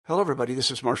Hello, everybody. This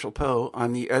is Marshall Poe.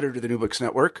 I'm the editor of the New Books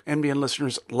Network. NBN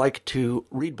listeners like to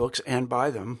read books and buy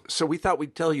them. So we thought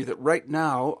we'd tell you that right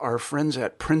now, our friends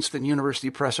at Princeton University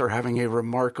Press are having a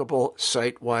remarkable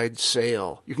site-wide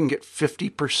sale. You can get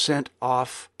 50%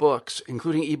 off books,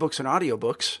 including ebooks and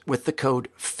audiobooks, with the code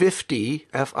 50,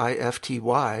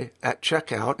 F-I-F-T-Y, at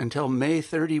checkout until May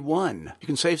 31. You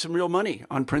can save some real money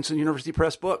on Princeton University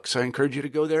Press books. I encourage you to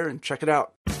go there and check it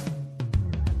out.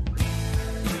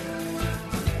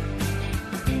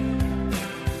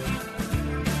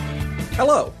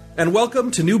 Hello, and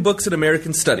welcome to New Books in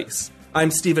American Studies.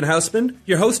 I'm Stephen Hausman,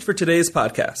 your host for today's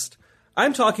podcast.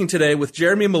 I'm talking today with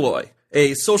Jeremy Malloy,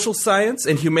 a Social Science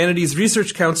and Humanities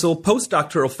Research Council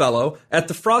postdoctoral fellow at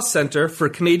the Frost Center for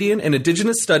Canadian and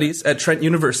Indigenous Studies at Trent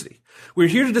University. We're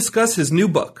here to discuss his new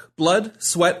book, Blood,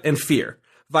 Sweat, and Fear: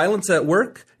 Violence at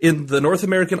Work in the North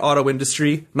American Auto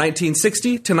Industry,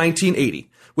 1960 to 1980,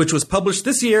 which was published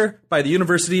this year by the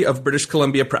University of British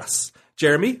Columbia Press.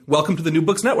 Jeremy, welcome to the New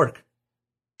Books Network.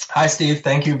 Hi, Steve.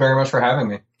 Thank you very much for having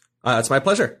me. It's my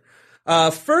pleasure.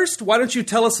 First, why don't you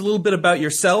tell us a little bit about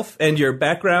yourself and your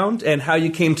background and how you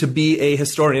came to be a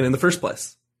historian in the first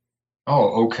place?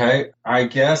 Oh, okay. I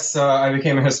guess I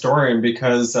became a historian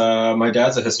because my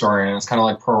dad's a historian. It's kind of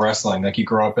like pro wrestling. Like, you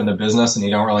grow up in the business and you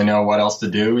don't really know what else to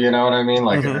do. You know what I mean?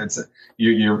 Like, it's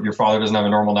your father doesn't have a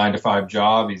normal 9-to-5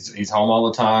 job. He's home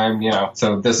all the time. You know,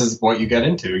 so this is what you get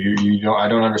into. I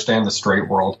don't understand the straight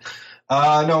world.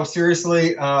 No,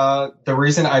 seriously, the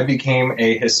reason I became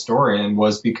a historian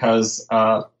was because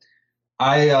I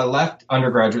left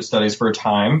undergraduate studies for a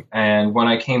time, and when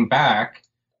I came back,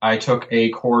 I took a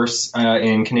course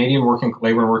in Canadian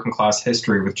labor and working class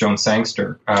history with Joan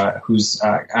Sangster, who's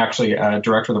actually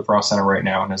director of the Frost Center right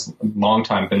now and has a long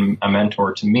time been a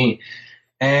mentor to me.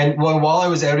 And while I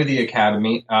was out of the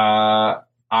academy,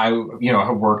 I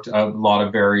have worked a lot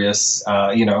of various,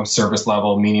 service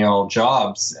level menial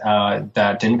jobs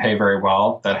that didn't pay very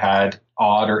well, that had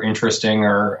odd or interesting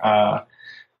or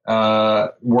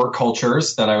work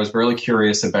cultures that I was really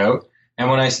curious about. And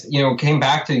when I, came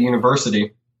back to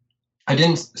university, I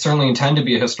didn't certainly intend to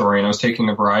be a historian. I was taking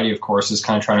a variety of courses,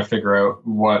 kind of trying to figure out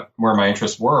where my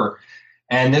interests were.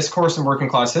 And this course in working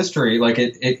class history, like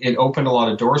it opened a lot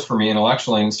of doors for me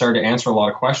intellectually and started to answer a lot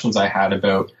of questions I had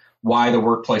about why the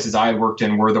workplaces I had worked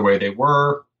in were the way they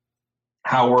were,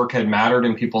 how work had mattered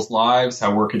in people's lives,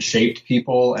 how work had shaped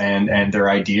people and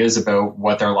their ideas about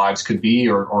what their lives could be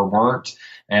or weren't,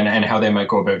 and how they might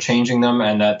go about changing them,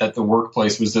 and that the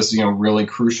workplace was this, really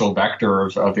crucial vector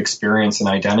of experience and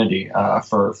identity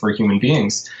for human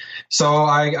beings. So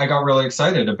I got really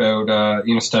excited about,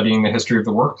 studying the history of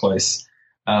the workplace.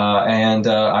 And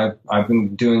I've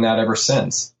been doing that ever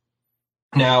since.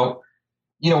 Now,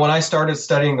 when I started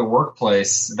studying the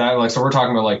workplace, so we're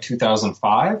talking about like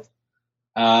 2005,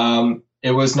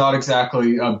 it was not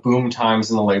exactly boom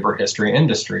times in the labor history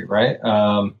industry, right?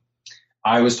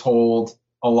 I was told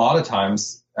a lot of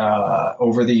times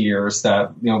over the years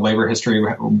that, labor history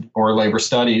or labor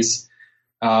studies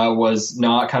was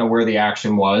not kind of where the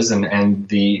action was, and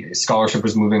the scholarship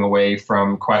was moving away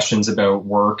from questions about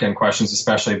work and questions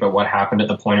especially about what happened at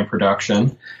the point of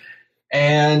production.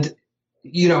 And,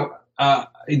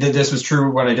 this was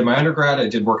true when I did my undergrad. I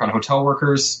did work on hotel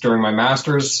workers during my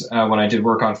master's, when I did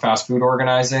work on fast food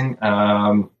organizing,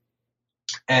 and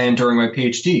during my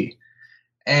PhD.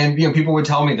 And, people would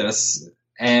tell me this,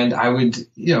 and I would,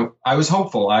 I was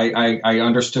hopeful. I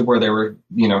understood where they were,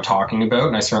 talking about,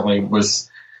 and I certainly was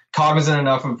cognizant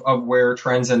enough of where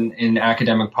trends in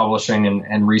academic publishing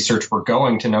and research were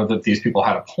going to know that these people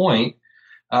had a point.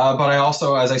 But I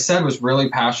also, as I said, was really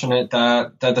passionate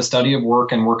that the study of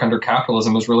work and work under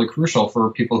capitalism was really crucial for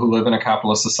people who live in a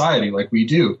capitalist society like we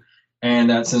do. And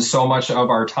that since so much of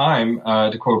our time,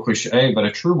 to quote a cliche, but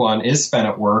a true one, is spent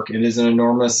at work, it is an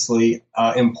enormously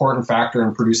important factor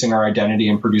in producing our identity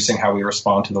and producing how we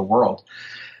respond to the world.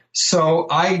 So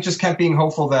I just kept being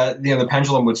hopeful that the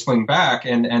pendulum would swing back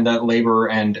and that labor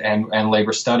and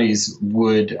labor studies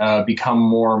would become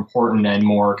more important and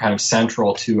more kind of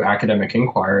central to academic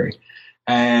inquiry.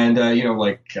 And we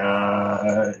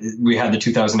had the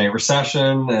 2008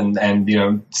 recession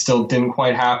and still didn't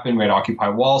quite happen. We had Occupy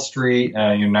Wall Street.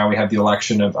 Now we have the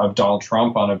election of Donald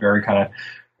Trump on a very kind of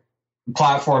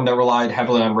platform that relied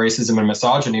heavily on racism and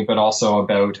misogyny, but also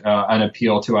about an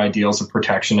appeal to ideals of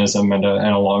protectionism and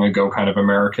a long ago kind of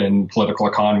American political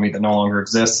economy that no longer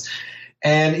exists.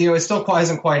 And, it still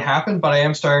hasn't quite happened, but I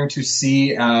am starting to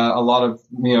see a lot of,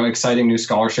 exciting new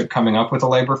scholarship coming up with a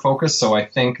labor focus. So I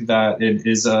think that it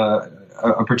is a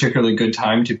a particularly good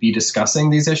time to be discussing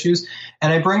these issues.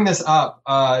 And I bring this up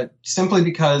simply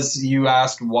because you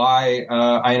asked why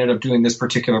I ended up doing this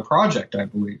particular project, I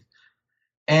believe.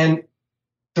 And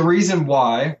the reason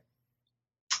why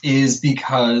is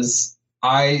because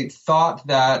I thought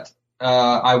that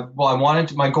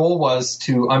my goal was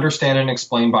to understand and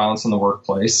explain violence in the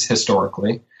workplace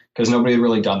historically, because nobody had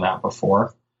really done that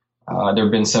before. There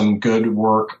have been some good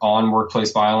work on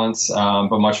workplace violence,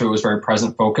 but much of it was very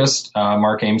present focused.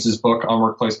 Mark Ames's book on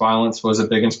workplace violence was a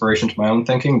big inspiration to my own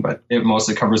thinking, but it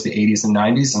mostly covers the 80s and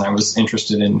 90s. And I was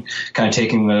interested in kind of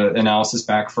taking the analysis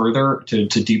back further to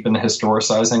deepen the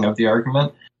historicizing of the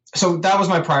argument. So that was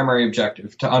my primary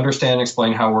objective, to understand and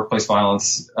explain how workplace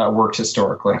violence worked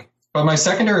historically. But my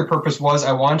secondary purpose was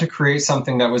I wanted to create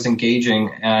something that was engaging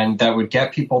and that would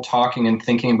get people talking and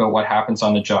thinking about what happens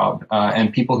on the job,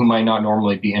 and people who might not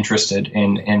normally be interested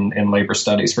in labor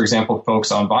studies. For example,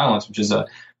 folks on violence, which is a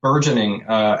burgeoning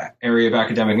area of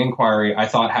academic inquiry, I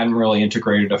thought hadn't really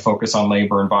integrated a focus on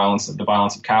labor and violence, the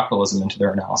violence of capitalism, into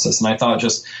their analysis. And I thought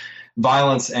just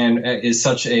violence is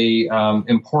such a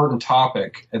important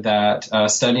topic that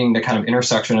studying the kind of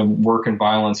intersection of work and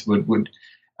violence would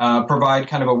provide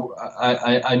kind of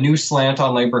a new slant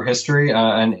on labor history,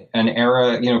 an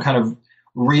era, kind of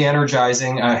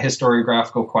re-energizing a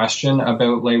historiographical question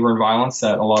about labor and violence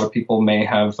that a lot of people may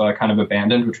have kind of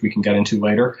abandoned, which we can get into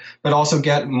later, but also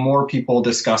get more people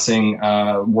discussing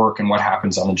work and what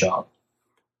happens on the job.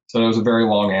 So that was a very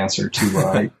long answer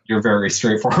to your very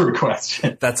straightforward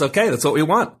question. That's okay. That's what we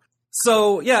want.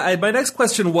 So, yeah, my next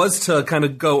question was to kind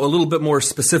of go a little bit more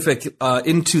specific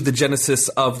into the genesis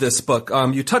of this book.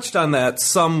 You touched on that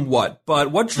somewhat,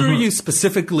 but what drew you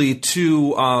specifically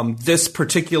to this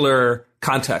particular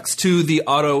context, to the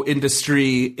auto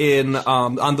industry in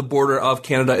on the border of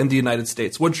Canada and the United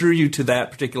States? What drew you to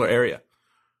that particular area?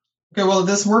 Okay, well,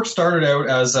 this work started out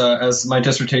as my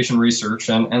dissertation research,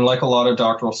 and like a lot of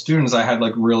doctoral students, I had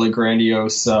like really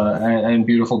grandiose and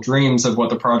beautiful dreams of what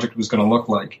the project was going to look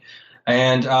like.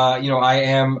 And I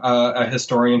am a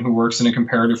historian who works in a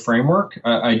comparative framework.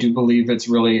 I do believe it's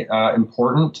really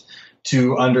important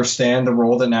to understand the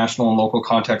role that national and local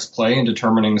contexts play in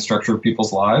determining the structure of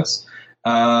people's lives.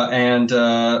 So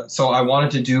I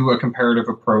wanted to do a comparative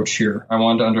approach here. I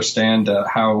wanted to understand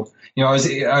how.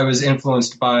 I was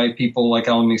influenced by people like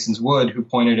Ellen Measons Wood, who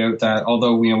pointed out that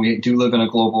although we do live in a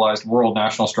globalized world,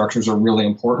 national structures are really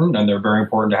important, and they're very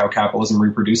important to how capitalism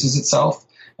reproduces itself.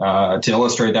 To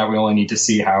illustrate that, we only need to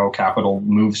see how capital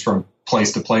moves from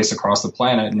place to place across the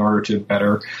planet in order to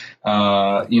better,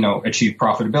 achieve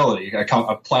profitability.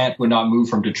 A plant would not move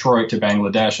from Detroit to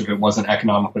Bangladesh if it wasn't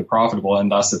economically profitable, and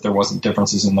thus if there wasn't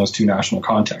differences in those two national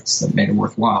contexts that made it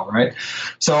worthwhile, right?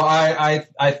 So I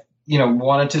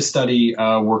wanted to study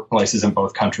workplaces in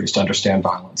both countries to understand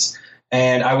violence.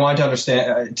 And I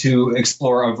wanted to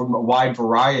explore a wide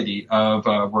variety of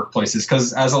workplaces,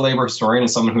 because as a labor historian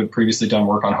and someone who had previously done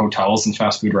work on hotels and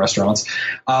fast food restaurants,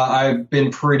 I've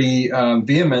been pretty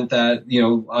vehement that,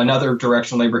 another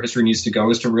direction labor history needs to go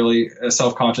is to really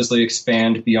self-consciously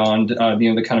expand beyond,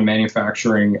 the kind of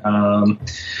manufacturing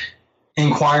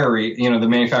inquiry, the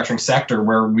manufacturing sector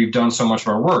where we've done so much of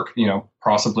our work,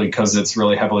 possibly because it's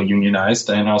really heavily unionized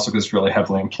and also because it's really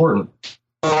heavily important.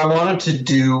 So I wanted to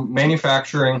do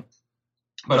manufacturing,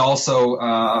 but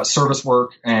also service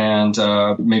work and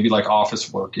maybe like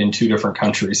office work in two different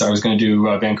countries. I was going to do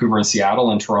Vancouver and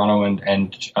Seattle and Toronto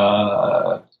and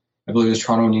I believe it was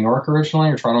Toronto and New York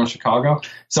originally, or Toronto and Chicago.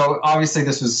 So obviously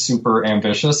this was super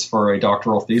ambitious for a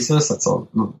doctoral thesis. That's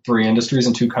 3 industries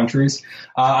in 2 countries.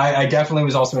 I definitely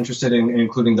was also interested in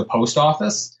including the post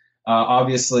office.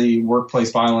 Obviously,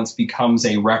 workplace violence becomes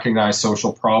a recognized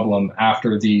social problem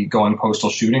after the Going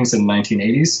Postal shootings in the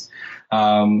 1980s.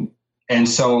 And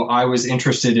so I was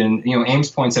interested in, Ames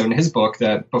points out in his book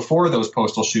that before those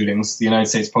postal shootings, the United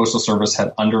States Postal Service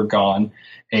had undergone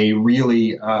a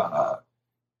really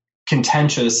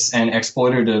contentious and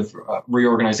exploitative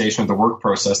reorganization of the work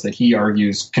process that he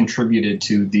argues contributed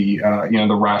to the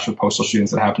the rash of postal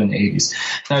shootings that happened in the 80s.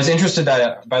 And I was interested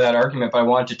by that argument, but I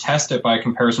wanted to test it by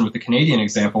comparison with the Canadian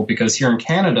example, because here in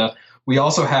Canada, we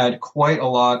also had quite a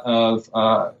lot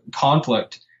of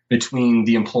conflict between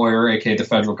the employer, aka the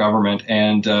federal government,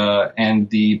 and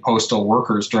the postal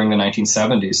workers during the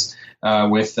 1970s,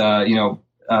 with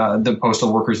the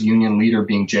Postal Workers Union leader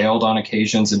being jailed on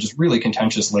occasions, and just really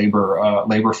contentious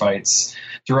labor fights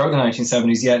throughout the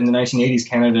 1970s. Yet in the 1980s,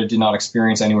 Canada did not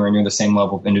experience anywhere near the same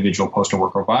level of individual postal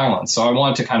worker violence. So I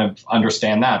wanted to kind of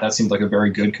understand that. That seemed like a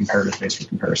very good comparative base for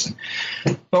comparison.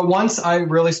 But once I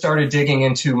really started digging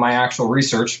into my actual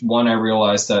research, one, I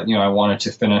realized that, I wanted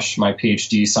to finish my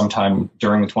PhD sometime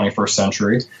during the 21st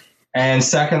century. And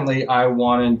secondly, I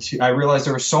realized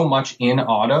there was so much in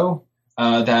auto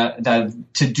that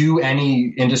to do any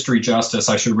industry justice,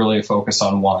 I should really focus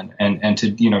on one, and to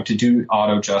do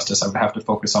auto justice, I would have to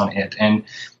focus on it. And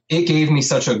it gave me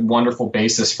such a wonderful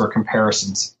basis for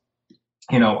comparisons.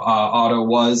 Auto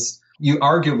was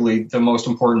arguably the most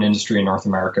important industry in North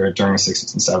America during the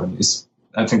 60s and 70s.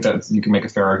 I think that you can make a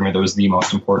fair argument that it was the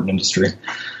most important industry.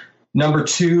 Number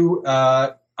two,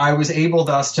 I was able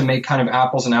thus to make kind of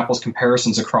apples and apples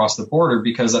comparisons across the border,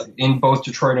 because in both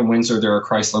Detroit and Windsor, there are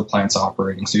Chrysler plants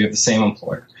operating. So you have the same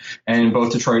employer. And in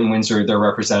both Detroit and Windsor, the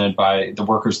workers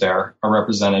there are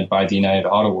represented by the United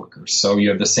Auto Workers. So you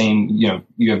have the same,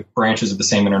 you have branches of the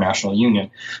same international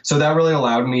union. So that really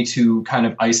allowed me to kind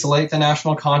of isolate the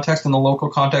national context and the local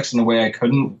context in a way I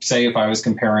couldn't say if I was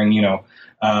comparing,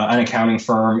 an accounting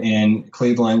firm in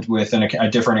Cleveland with a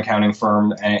different accounting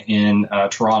firm in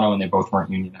Toronto, and they both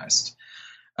weren't unionized.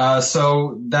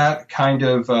 So that kind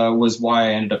of was why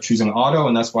I ended up choosing auto,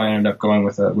 and that's why I ended up going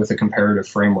with a comparative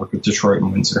framework with Detroit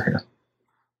and Windsor here.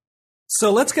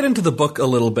 So let's get into the book a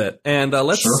little bit, and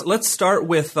Sure. let's start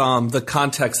with the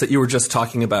context that you were just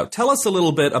talking about. Tell us a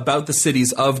little bit about the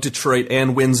cities of Detroit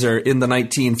and Windsor in the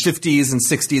 1950s and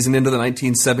 60s and into the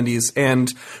 1970s,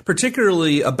 and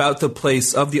particularly about the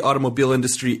place of the automobile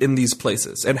industry in these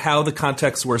places, and how the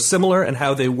contexts were similar and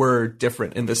how they were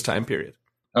different in this time period.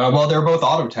 Well, they're both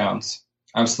auto towns.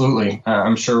 Absolutely.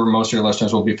 I'm sure most of your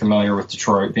listeners will be familiar with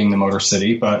Detroit being the Motor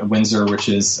City, but Windsor, which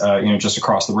is just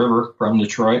across the river from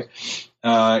Detroit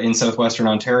in southwestern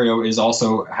Ontario,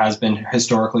 has been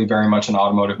historically very much an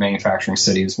automotive manufacturing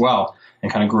city as well,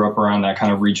 and kind of grew up around that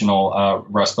kind of regional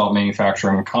Rust Belt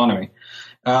manufacturing economy.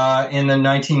 In the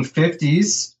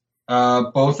 1950s,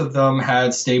 both of them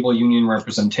had stable union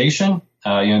representation.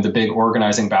 The big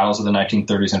organizing battles of the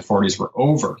 1930s and 40s were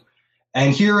over.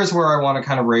 And here is where I want to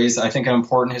kind of raise, I think, an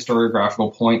important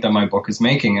historiographical point that my book is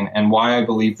making, and why I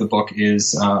believe the book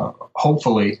is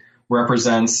hopefully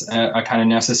represents a kind of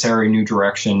necessary new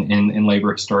direction in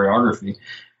labor historiography.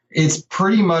 It's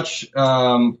pretty much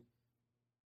kind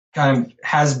of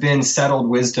has been settled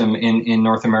wisdom in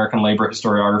North American labor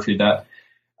historiography that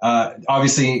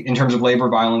obviously, in terms of labor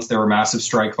violence, there were massive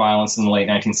strike violence in the late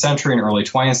 19th century and early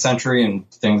 20th century, and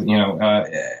things,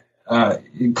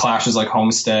 clashes like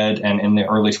Homestead, and in the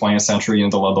early 20th century,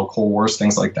 the Ludlow Coal Wars,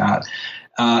 things like that.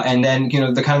 And then,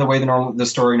 the kind of the way the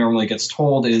story normally gets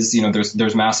told is,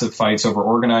 there's massive fights over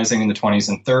organizing in the 20s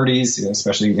and 30s,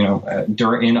 especially,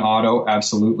 in auto,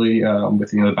 absolutely,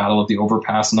 with, the Battle of the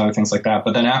Overpass and other things like that.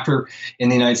 But then after, in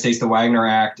the United States, the Wagner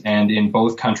Act, and in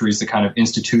both countries, the kind of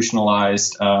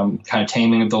institutionalized kind of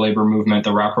taming of the labor movement,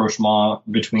 the rapprochement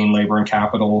between labor and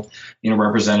capital,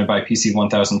 represented by PC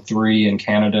 1003 in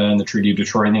Canada and the Treaty of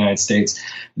Detroit in the United States,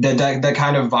 that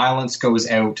kind of violence goes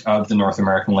out of the North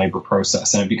American labor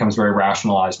process, and it becomes very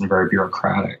rationalized and very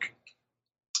bureaucratic.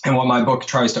 And what my book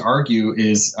tries to argue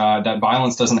is that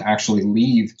violence doesn't actually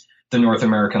leave the North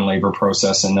American labor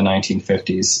process in the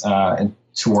 1950s and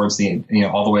towards the,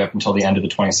 all the way up until the end of the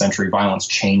 20th century. Violence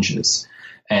changes.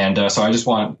 And so I just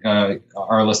want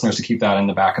our listeners to keep that in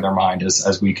the back of their mind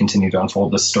as we continue to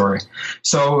unfold this story.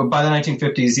 So by the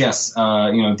 1950s, yes,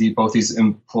 both these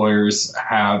employers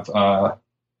have,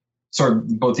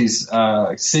 both these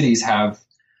cities have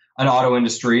an auto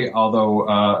industry, although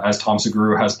as Tom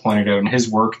Segura has pointed out in his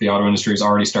work, the auto industry is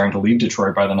already starting to leave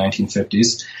Detroit by the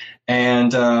 1950s.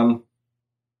 And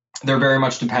they're very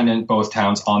much dependent, both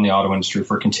towns, on the auto industry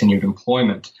for continued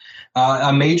employment.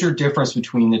 A major difference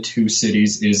between the two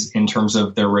cities is in terms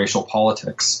of their racial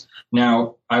politics.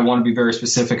 Now, I want to be very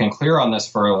specific and clear on this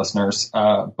for our listeners.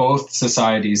 Both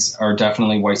societies are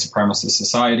definitely white supremacist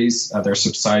societies. They're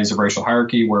societies of racial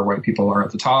hierarchy where white people are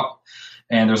at the top,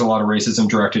 and there's a lot of racism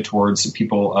directed towards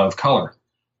people of color.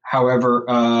 However,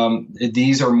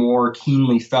 these are more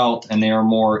keenly felt and they are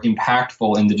more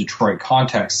impactful in the Detroit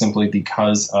context simply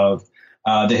because of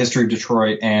the history of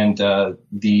Detroit and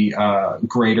the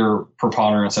greater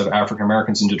preponderance of African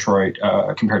Americans in Detroit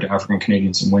compared to African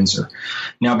Canadians in Windsor.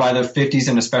 Now, by the 50s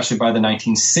and especially by the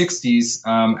 1960s,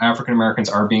 African Americans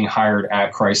are being hired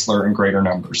at Chrysler in greater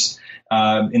numbers.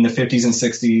 In the 50s and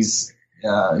 60s,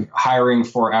 hiring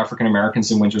for African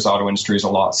Americans in Windsor's auto industry is a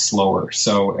lot slower.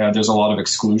 So there's a lot of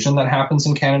exclusion that happens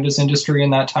in Canada's industry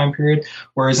in that time period.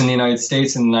 Whereas in the United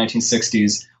States in the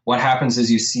 1960s, what happens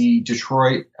is you see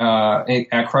Detroit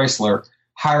at Chrysler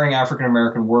hiring African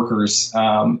American workers,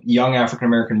 young African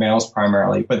American males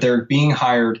primarily, but they're being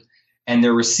hired and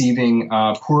they're receiving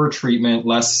poorer treatment,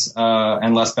 less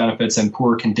benefits, and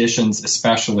poorer conditions,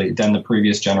 especially than the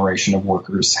previous generation of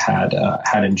workers had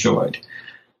enjoyed.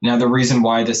 Now, the reason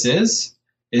why this is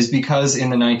because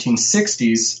in the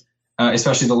 1960s,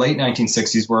 especially the late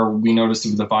 1960s, where we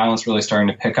noticed the violence really starting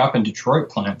to pick up in Detroit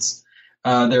plants,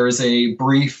 there is a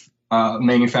brief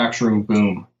manufacturing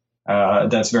boom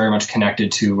that's very much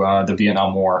connected to the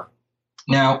Vietnam War.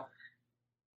 Now,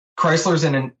 Chrysler's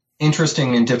in an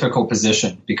interesting and difficult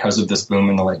position because of this boom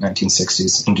in the late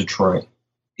 1960s in Detroit.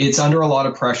 It's under a lot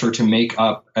of pressure to make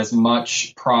up as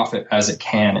much profit as it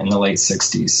can in the late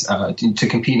 60s to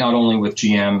compete not only with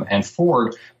GM and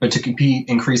Ford, but to compete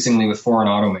increasingly with foreign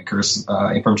automakers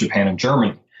from Japan and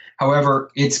Germany.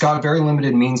 However, it's got very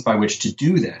limited means by which to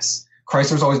do this.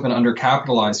 Chrysler's always been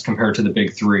undercapitalized compared to the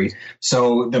big three.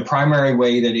 So the primary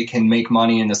way that it can make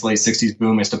money in this late 60s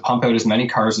boom is to pump out as many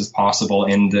cars as possible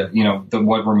in the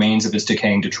what remains of its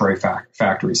decaying Detroit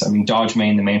factories. I mean, Dodge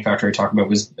Main, the main factory I talked about,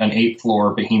 was an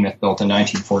 8-floor behemoth built in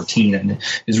 1914 and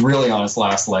is really on its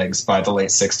last legs by the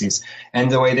late 60s.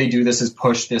 And the way they do this is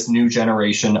push this new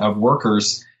generation of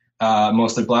workers,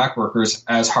 mostly black workers,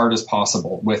 as hard as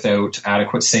possible without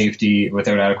adequate safety,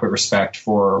 without adequate respect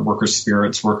for workers'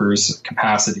 spirits, workers'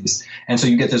 capacities. And so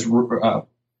you get this,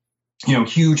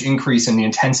 huge increase in the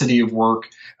intensity of work,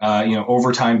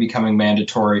 overtime becoming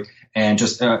mandatory, and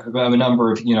just a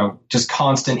number of, just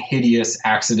constant hideous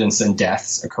accidents and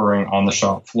deaths occurring on the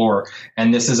shop floor.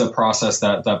 And this is a process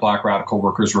that black radical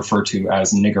workers refer to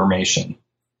as niggermation.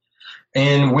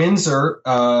 In Windsor,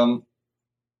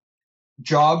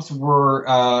 jobs were,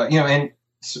 and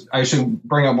I should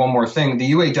bring up one more thing.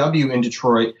 The UAW in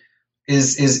Detroit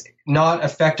is not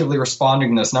effectively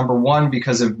responding to this. Number one,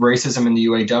 because of racism in the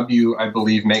UAW, I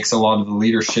believe makes a lot of the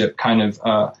leadership kind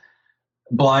of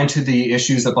blind to the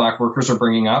issues that black workers are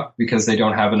bringing up, because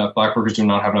black workers do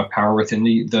not have enough power within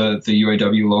the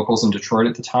UAW locals in Detroit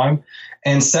at the time.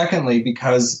 And secondly,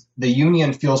 because the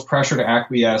union feels pressure to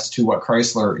acquiesce to what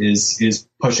Chrysler is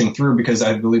pushing through, because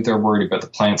I believe they're worried about the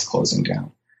plants closing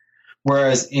down.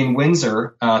 Whereas in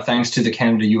Windsor, thanks to the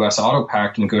Canada-U.S. Auto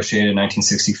Pact negotiated in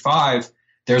 1965,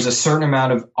 there's a certain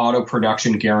amount of auto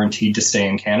production guaranteed to stay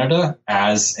in Canada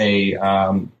as a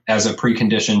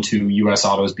precondition to U.S.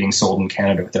 autos being sold in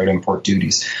Canada without import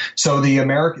duties. So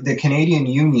the Canadian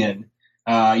Union,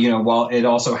 while it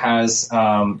also has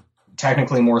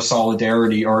technically more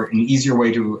solidarity, or an easier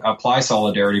way to apply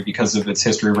solidarity because of its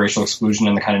history of racial exclusion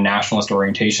and the kind of nationalist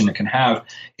orientation it can have,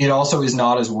 it also is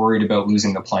not as worried about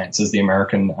losing the plants as the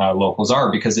American locals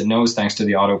are, because it knows, thanks to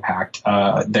the Auto Pact,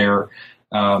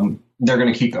 they're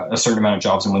going to keep a certain amount of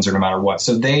jobs in Windsor no matter what.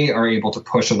 So they are able to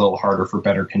push a little harder for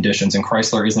better conditions, and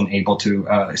Chrysler isn't able to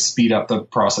speed up the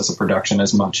process of production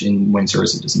as much in Windsor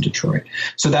as it is in Detroit.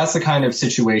 So that's the kind of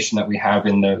situation that we have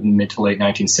in the mid to late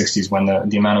 1960s, when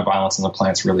the amount of violence in the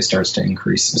plants really starts to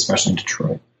increase, especially in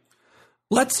Detroit.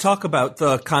 Let's talk about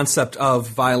the concept of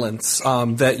violence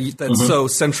that's so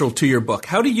central to your book.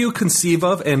 How do you conceive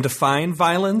of and define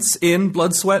violence in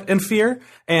Blood, Sweat, and Fear?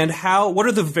 And what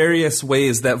are the various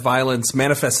ways that violence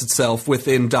manifests itself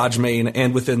within Dodge Main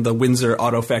and within the Windsor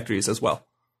auto factories as well?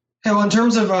 Yeah, well, in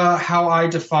terms of how I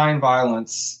define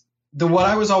violence, what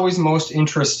I was always most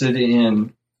interested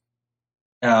in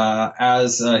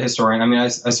as a historian, I mean, I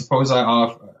suppose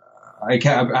I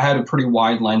had a pretty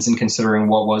wide lens in considering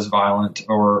what was violent,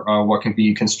 or what can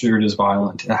be construed as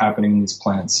violent happening in these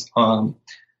plants,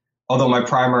 although my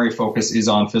primary focus is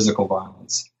on physical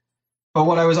violence. But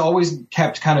what I was always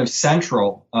kept kind of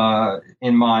central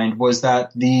in mind was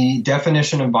that the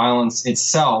definition of violence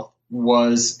itself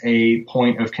was a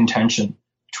point of contention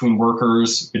between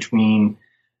workers, between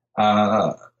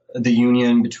the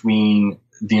union, between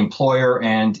the employer,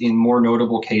 and in more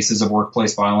notable cases of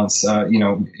workplace violence,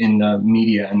 in the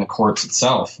media and the courts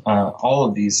itself. All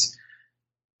of these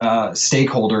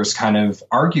stakeholders kind of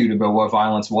argued about what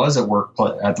violence was at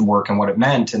the work and what it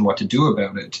meant and what to do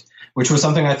about it, which was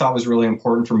something I thought was really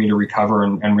important for me to recover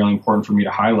and really important for me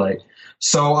to highlight.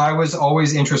 So I was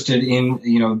always interested in,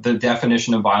 the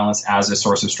definition of violence as a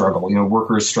source of struggle.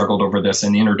 Workers struggled over this.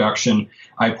 In the introduction,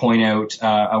 I point out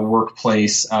a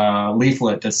workplace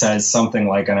leaflet that says something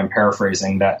like, and I'm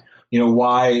paraphrasing, that,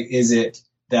 why is it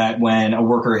that when a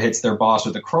worker hits their boss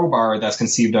with a crowbar, that's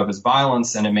conceived of as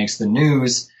violence and it makes the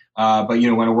news, But,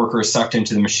 when a worker is sucked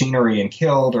into the machinery and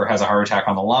killed or has a heart attack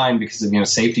on the line because of,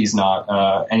 safety is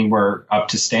not anywhere up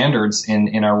to standards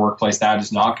in our workplace, that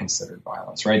is not considered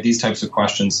violence, right? These types of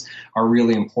questions are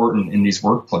really important in these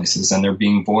workplaces, and they're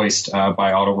being voiced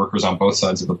by auto workers on both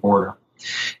sides of the border.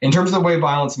 In terms of the way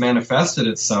violence manifested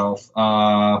itself,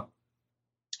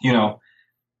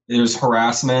 there's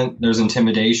harassment, there's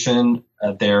intimidation,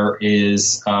 there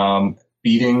is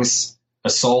beatings,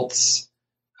 assaults,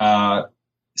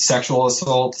 sexual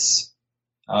assaults,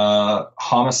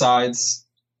 homicides,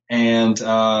 and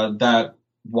that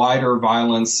wider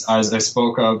violence, as I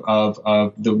spoke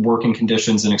of the working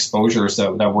conditions and exposures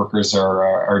that workers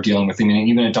are dealing with. I mean,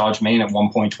 even at Dodge, Maine, at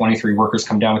one point, 23 workers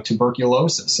come down with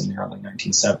tuberculosis in the early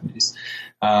 1970s.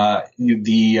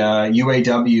 The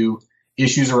UAW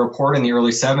issues a report in the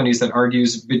early 70s that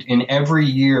argues in every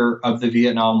year of the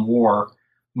Vietnam War,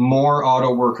 more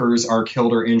auto workers are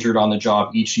killed or injured on the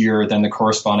job each year than the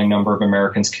corresponding number of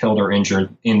Americans killed or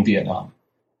injured in Vietnam.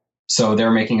 So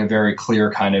they're making a very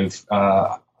clear kind of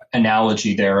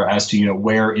analogy there as to,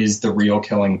 where is the real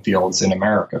killing fields in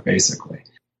America, basically.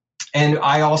 And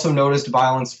I also noticed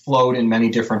violence flowed in many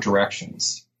different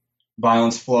directions.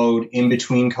 Violence flowed in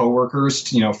between coworkers,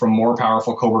 from more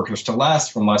powerful coworkers to less,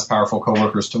 from less powerful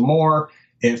coworkers to more.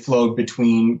 It flowed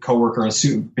between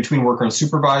between worker and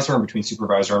supervisor, and between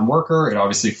supervisor and worker. It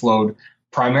obviously flowed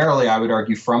primarily, I would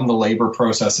argue, from the labor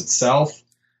process itself,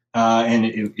 and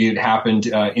it happened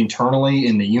internally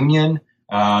in the union.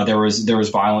 There was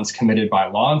violence committed by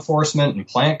law enforcement and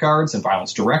plant guards, and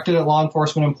violence directed at law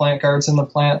enforcement and plant guards in the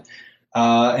plant.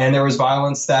 And there was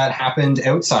violence that happened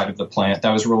outside of the plant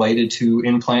that was related to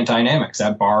in-plant dynamics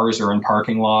at bars or in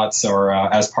parking lots or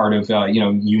as part of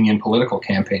union political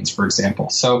campaigns, for example.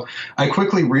 So I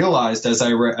quickly realized as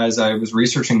I was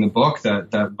researching the book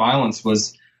that violence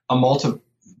was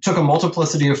took a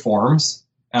multiplicity of forms,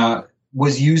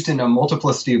 was used in a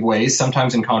multiplicity of ways,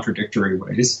 sometimes in contradictory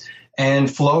ways,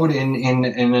 and flowed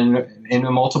in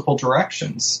multiple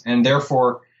directions, and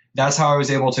therefore. That's how I was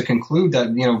able to conclude that,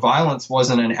 violence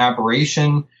wasn't an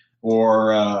aberration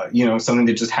or, something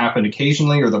that just happened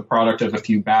occasionally or the product of a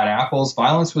few bad apples.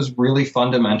 Violence was really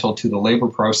fundamental to the labor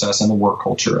process and the work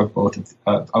culture of both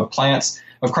of plants,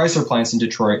 of Chrysler plants in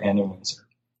Detroit and in Windsor.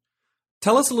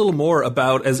 Tell us a little more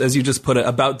about, as you just put it,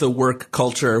 about the work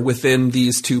culture within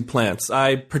these two plants.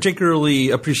 I particularly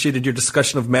appreciated your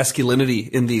discussion of masculinity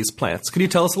in these plants. Could you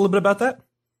tell us a little bit about that?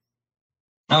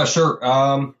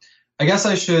 Sure. I guess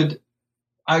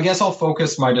I'll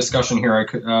focus my discussion here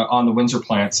on the Windsor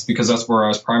plants because that's where I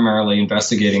was primarily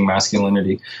investigating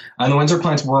masculinity. And the Windsor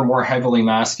plants were more heavily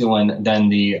masculine than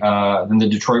the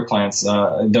Detroit plants.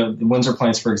 The Windsor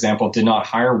plants, for example, did not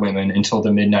hire women until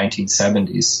the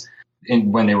mid-1970s,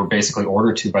 when they were basically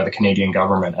ordered to by the Canadian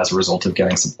government as a result of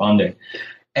getting some funding.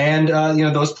 And,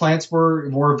 those plants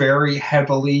were very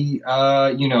heavily,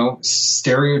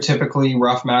 stereotypically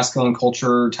rough masculine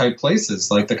culture type places,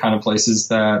 like the kind of places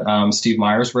that Steve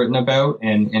Meyer's written about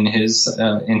in his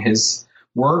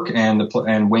work, and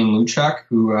Wayne Luchek,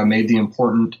 who made the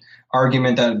important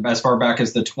argument that as far back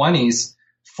as the 1920s,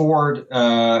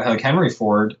 Henry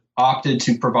Ford, opted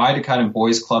to provide a kind of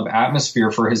boys' club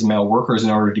atmosphere for his male workers in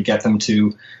order to get them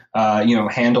to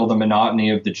handle the monotony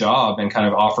of the job and kind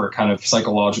of offer kind of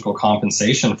psychological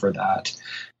compensation for that.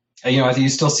 You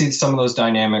still see some of those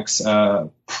dynamics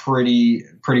pretty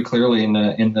clearly in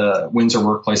the Windsor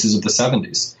workplaces of the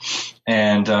 70s,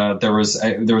 and there was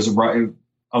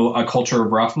a culture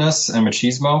of roughness and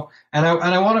machismo, and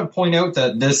I want to point out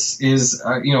that this is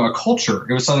a culture.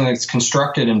 It was something that's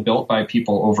constructed and built by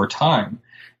people over time,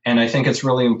 and I think it's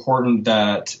really important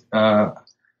that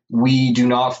we do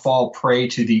not fall prey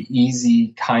to the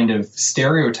easy kind of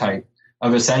stereotype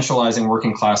of essentializing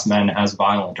working class men as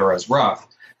violent or as rough,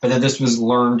 but that this was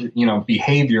learned,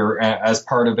 behavior as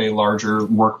part of a larger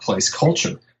workplace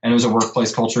culture. And it was a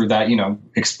workplace culture that,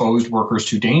 exposed workers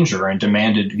to danger and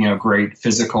demanded, great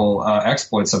physical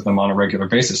exploits of them on a regular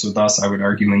basis. So thus, I would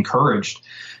argue, encouraged,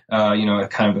 a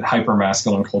kind of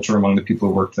hyper-masculine culture among the people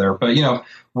who worked there. But,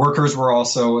 workers were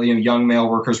also, young male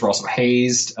workers were also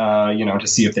hazed, to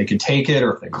see if they could take it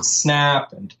or if they could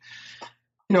snap. And,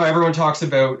 everyone talks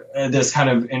about this kind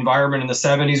of environment in the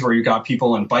 70s where you got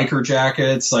people in biker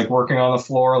jackets, like working on the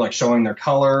floor, like showing their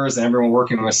colors, and everyone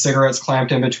working with cigarettes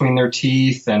clamped in between their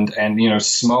teeth and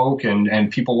smoke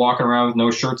and people walking around with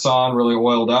no shirts on, really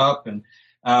oiled up. And,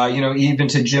 even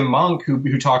to Jim Monk,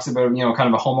 who talks about,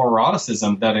 kind of a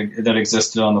homoeroticism that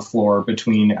existed on the floor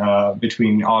between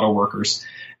auto workers.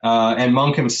 And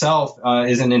Monk himself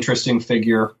is an interesting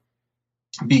figure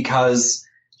because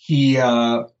he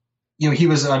he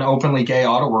was an openly gay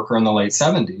auto worker in the late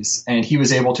 70s, and he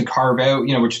was able to carve out,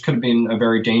 which could have been a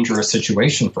very dangerous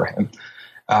situation for him.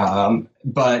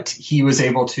 But he was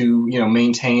able to,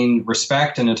 maintain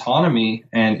respect and autonomy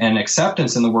and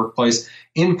acceptance in the workplace,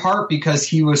 in part because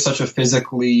he was such a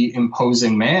physically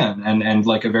imposing man and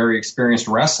like a very experienced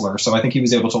wrestler. So I think he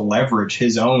was able to leverage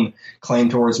his own claim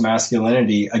towards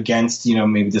masculinity against,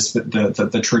 maybe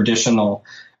the traditional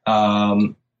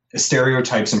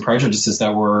stereotypes and prejudices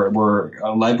that were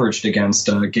leveraged against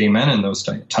gay men in those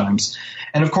times.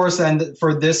 And of course, then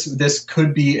for this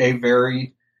could be a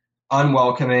very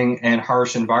unwelcoming and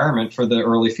harsh environment for the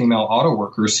early female auto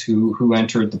workers who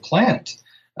entered the plant.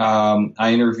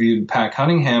 I interviewed Pat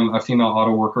Cunningham, a female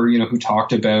auto worker, who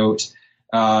talked about,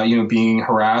 being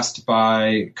harassed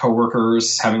by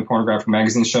coworkers, having pornographic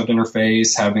magazines shoved in her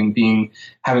face, having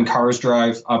cars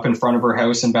drive up in front of her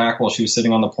house and back while she was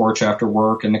sitting on the porch after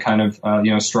work, and the kind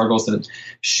of, struggles that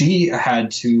she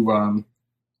had to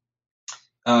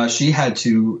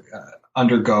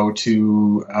undergo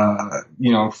to,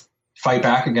 fight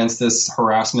back against this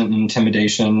harassment and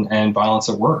intimidation and violence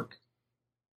at work.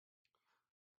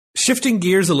 Shifting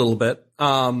gears a little bit,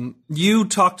 you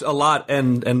talked a lot,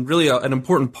 and really an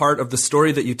important part of the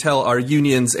story that you tell are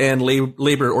unions and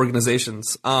labor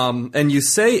organizations. And you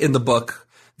say in the book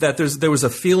that there was a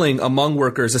feeling among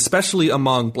workers, especially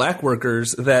among black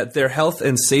workers, that their health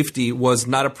and safety was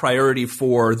not a priority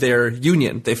for their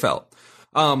union, they felt.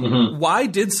 Why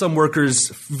did some workers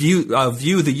view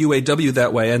the UAW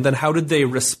that way, and then how did they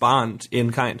respond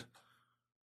in kind?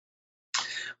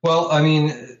 Well, I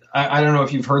mean, I don't know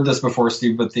if you've heard this before,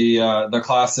 Steve, but the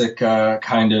classic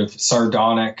kind of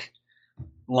sardonic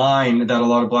line that a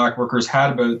lot of black workers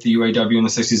had about the UAW in the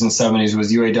 60s and 70s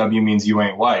was UAW means you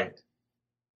ain't white.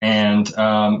 And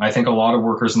I think a lot of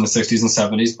workers in the 60s and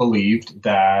 70s believed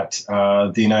that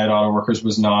the United Auto Workers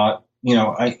was not,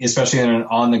 especially in an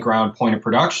on-the-ground point of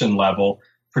production level,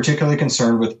 particularly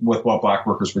concerned with what black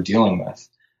workers were dealing with.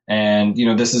 And,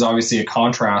 this is obviously a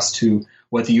contrast to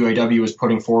what the UAW was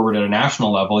putting forward at a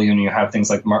national level. You have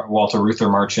things like Walter Reuther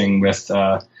marching with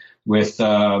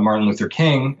Martin Luther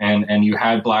King, and you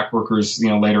had black workers,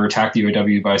 later attack the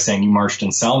UAW by saying you marched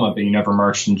in Selma, but you never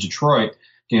marched in Detroit,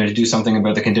 to do something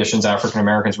about the conditions African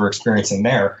Americans were experiencing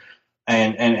there.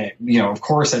 And of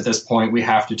course, at this point, we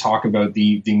have to talk about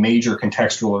the major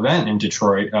contextual event in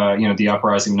Detroit, the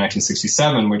uprising of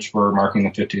 1967, which we're marking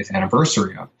the 50th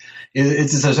anniversary of.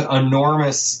 It's an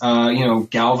enormous,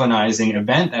 galvanizing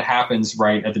event that happens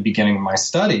right at the beginning of my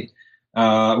study.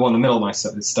 In the middle of my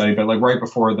study, but like right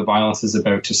before the violence is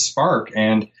about to spark.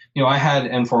 And, I had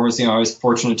informers, I was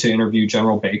fortunate to interview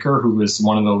General Baker, who was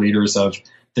one of the leaders of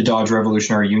the Dodge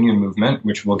Revolutionary Union movement,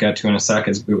 which we'll get to in a sec,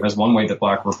 as one way that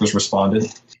black workers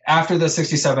responded. After the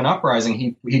 67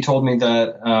 uprising, he told me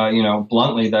that,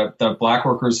 bluntly, that black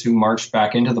workers who marched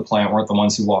back into the plant weren't the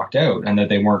ones who walked out, and that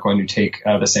they weren't going to take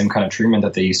the same kind of treatment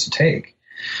that they used to take.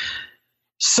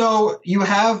 So you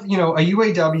have, a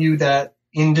UAW that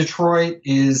in Detroit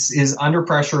is under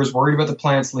pressure, is worried about the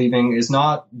plants leaving, is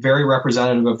not very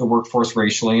representative of the workforce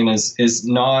racially, and is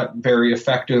not very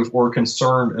effective or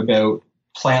concerned about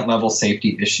plant level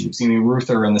safety issues.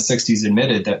 Reuther in the 60s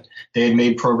admitted that they had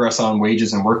made progress on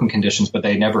wages and working conditions, but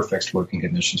they never fixed working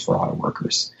conditions for auto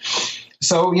workers.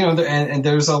 So, and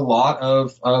there's a lot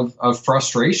of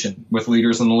frustration with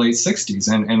leaders in the late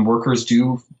 60s, and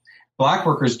black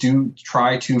workers do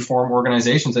try to form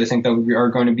organizations, I think, that are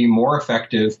going to be more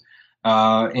effective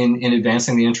in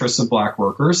advancing the interests of black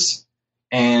workers,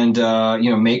 and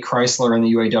make Chrysler and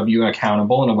the UAW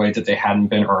accountable in a way that they hadn't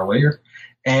been earlier.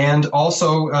 And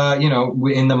also,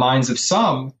 in the minds of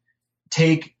some,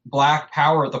 take black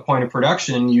power at the point of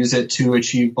production and use it to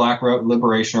achieve black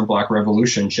liberation or black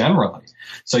revolution generally.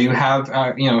 So you have,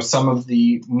 some of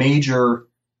the major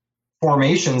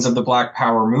formations of the black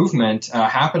power movement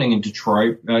happening in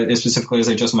Detroit, specifically, as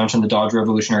I just mentioned, the Dodge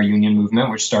Revolutionary Union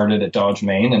movement, which started at Dodge,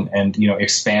 Maine, and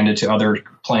expanded to other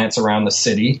plants around the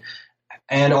city,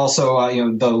 and also,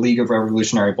 the League of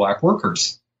Revolutionary Black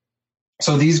Workers.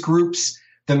 So these groups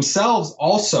themselves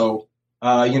also,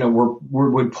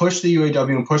 would push the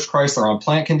UAW and push Chrysler on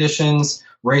plant conditions,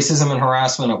 racism and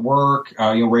harassment at work,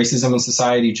 racism in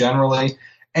society generally.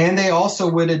 And they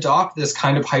also would adopt this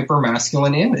kind of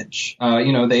hyper-masculine image.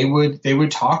 They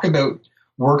would talk about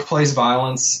workplace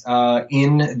violence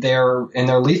in their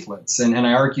leaflets. And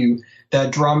I argue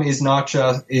that Drum is not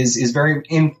just is very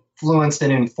influenced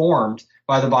and informed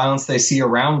by the violence they see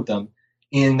around them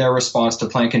in their response to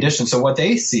plant conditions. So what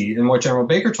they see, and what General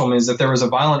Baker told me, is that there was a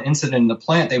violent incident in the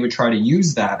plant, they would try to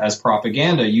use that as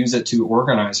propaganda, use it to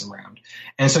organize around.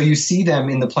 And so you see them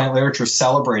in the plant literature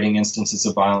celebrating instances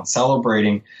of violence,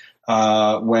 celebrating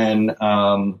when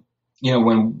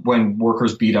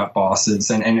workers beat up bosses,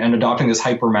 and adopting this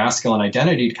hyper masculine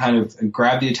identity to kind of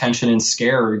grab the attention and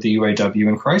scare the UAW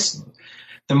and Chrysler.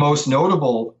 The most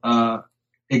notable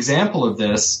example of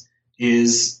this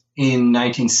is in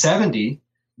 1970,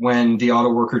 when the auto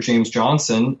worker James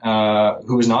Johnson,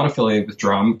 who was not affiliated with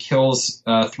Drum, kills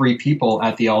 3 people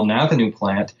at the Alden Avenue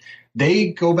plant.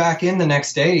 They go back in the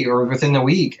next day or within the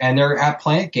week, and they're at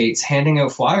plant gates handing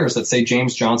out flyers that say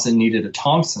James Johnson needed a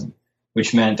Thompson,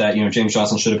 which meant that, James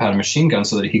Johnson should have had a machine gun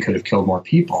so that he could have killed more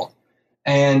people.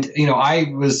 And,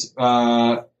 I was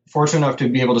fortunate enough to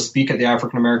be able to speak at the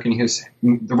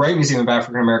the Wright Museum of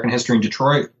African American History in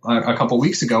Detroit a couple of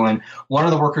weeks ago, and one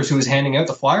of the workers who was handing out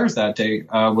the flyers that day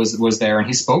was there, and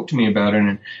he spoke to me about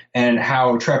it and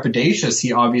how trepidatious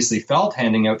he obviously felt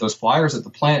handing out those flyers at the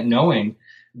plant, knowing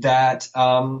that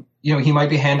he might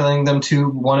be handing them to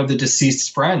one of the deceased's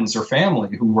friends or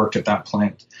family who worked at that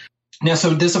plant. Now, so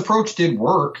this approach did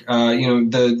work.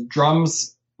 The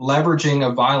Drum's leveraging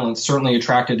of violence certainly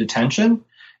attracted attention.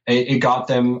 It got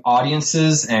them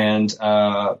audiences and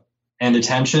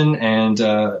attention, and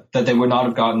that they would not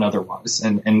have gotten otherwise.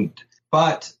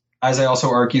 But as I also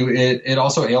argue, it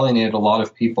also alienated a lot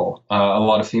of people, a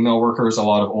lot of female workers, a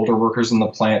lot of older workers in the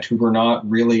plant who were not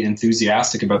really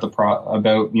enthusiastic about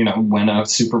when a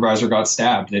supervisor got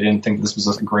stabbed. They didn't think this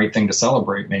was a great thing to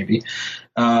celebrate. Maybe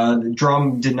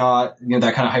Drum did not,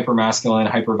 that kind of hyper-masculine,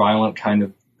 hyper-violent kind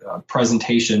of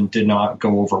presentation did not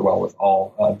go over well with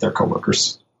all of their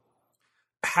coworkers.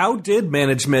 How did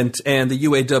management and the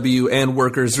UAW and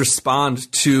workers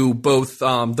respond to both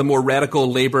the more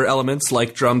radical labor elements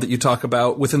like Drum that you talk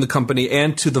about within the company,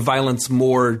 and to the violence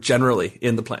more generally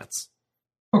in the plants?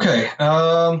 Okay.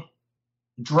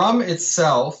 Drum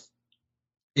itself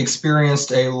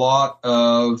experienced a lot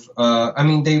of,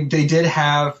 they did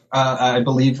have, I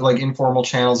believe, like informal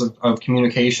channels of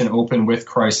communication open with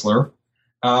Chrysler,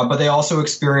 but they also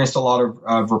experienced a lot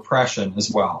of repression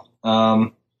as well.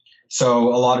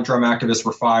 So a lot of Drum activists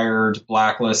were fired,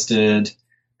 blacklisted,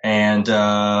 and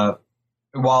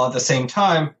while at the same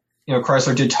time,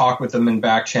 Chrysler did talk with them in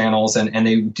back channels, and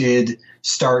they did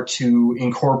start to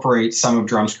incorporate some of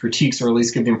Drum's critiques, or at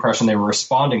least give the impression they were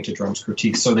responding to Drum's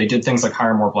critiques. So they did things like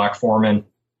hire more black foremen,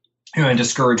 and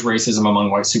discourage racism among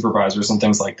white supervisors and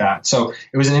things like that. So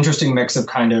it was an interesting mix of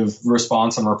kind of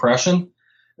response and repression.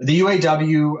 The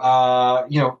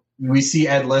UAW, we see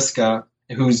Ed Liska,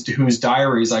 whose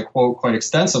diaries I quote quite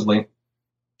extensively.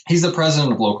 He's the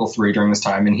president of Local 3 during this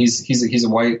time, and he's a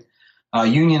white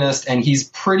unionist, and he's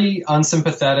pretty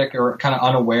unsympathetic or kind of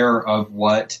unaware of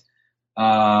what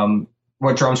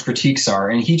Drum's critiques are.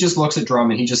 And he just looks at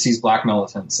Drum and he just sees black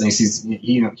militants, and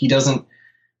he doesn't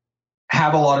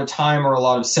have a lot of time or a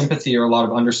lot of sympathy or a lot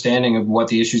of understanding of what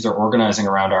the issues they're organizing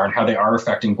around are and how they are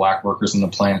affecting black workers in the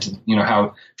plant. And,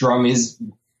 how Drum is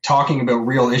talking about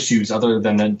real issues other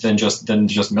than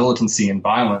just militancy and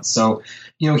violence. So,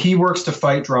 he works to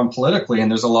fight Drum politically,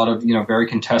 and there's a lot of, very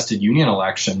contested union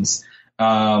elections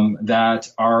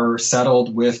that are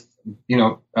settled with,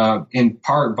 in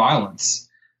part violence.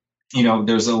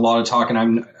 There's a lot of talk,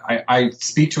 and I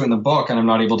speak to it in the book, and I'm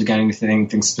not able to get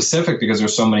anything specific because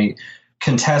there's so many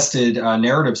contested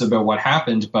narratives about what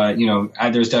happened, but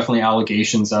there's definitely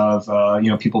allegations of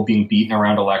people being beaten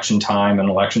around election time and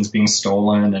elections being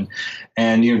stolen,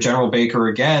 and General Baker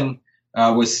again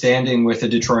was standing with a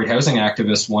Detroit housing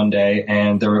activist one day,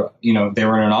 and they were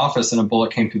in an office, and a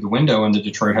bullet came through the window, and the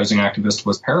Detroit housing activist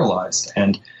was paralyzed.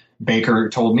 And Baker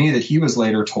told me that he was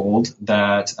later told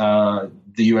that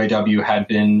the UAW had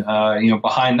been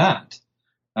behind that.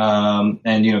 And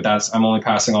I'm only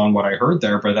passing on what I heard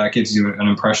there, but that gives you an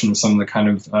impression of some of the kind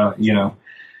of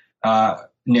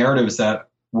narratives that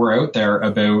were out there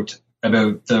about the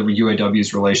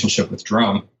UAW's relationship with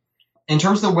Drum. In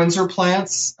terms of the Windsor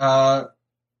plants,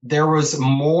 there was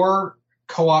more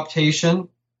co-optation.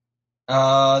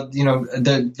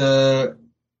 The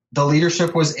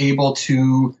leadership was able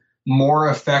to more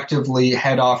effectively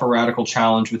head off a radical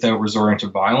challenge without resorting to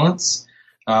violence.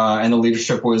 And the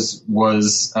leadership was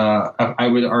I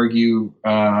would argue,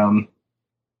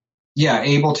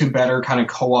 able to better kind of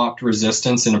co-opt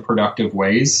resistance in a productive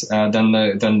ways than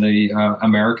the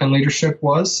American leadership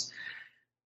was.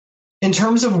 In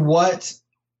terms of what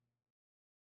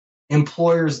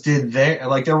employers did there,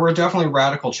 there were definitely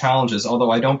radical challenges,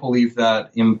 although I don't believe that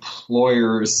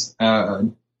employers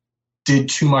did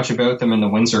too much about them in the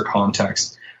Windsor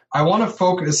context. I want to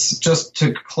focus, just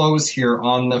to close here,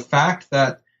 on the fact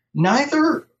that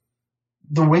neither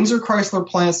the Windsor Chrysler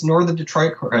plants nor the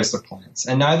Detroit Chrysler plants,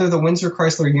 and neither the Windsor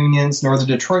Chrysler unions nor the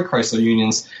Detroit Chrysler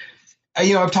unions.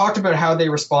 I've talked about how they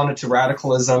responded to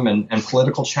radicalism and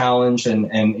political challenge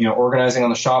and organizing on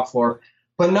the shop floor,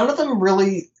 but none of them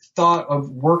really thought of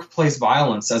workplace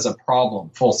violence as a problem,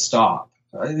 full stop.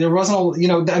 There wasn't,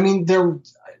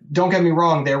 don't get me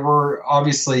wrong, they were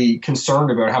obviously concerned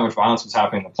about how much violence was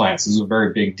happening in the plants. This was a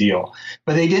very big deal.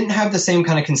 But they didn't have the same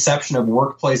kind of conception of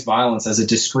workplace violence as a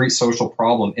discrete social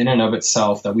problem in and of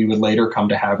itself that we would later come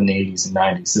to have in the 80s and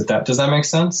 90s. Does that make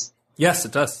sense? Yes,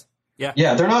 it does. Yeah.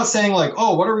 Yeah, they're not saying like,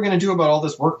 oh, what are we going to do about all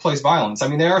this workplace violence? I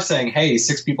mean, they are saying, hey,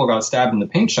 6 people got stabbed in the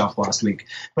paint shop last week.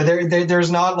 But there's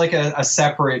not like a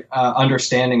separate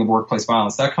understanding of workplace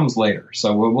violence. That comes later.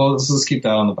 So let's just keep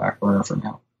that on the back burner for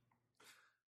now.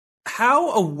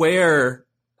 How aware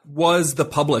was the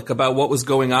public about what was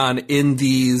going on in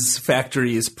these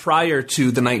factories prior to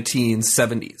the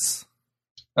 1970s?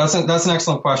 That's an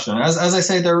excellent question. As I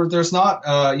say, there's not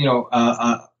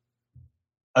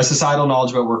a societal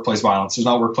knowledge about workplace violence. There's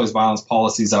not workplace violence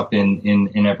policies up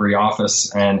in every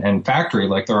office and factory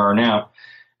like there are now.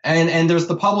 And there's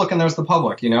the public and there's the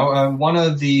public. One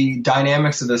of the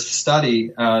dynamics of this study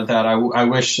that I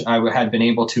wish I had been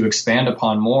able to expand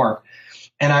upon more.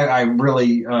 And I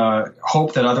really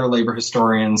hope that other labor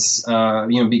historians,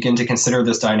 begin to consider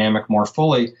this dynamic more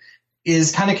fully,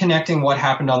 is kind of connecting what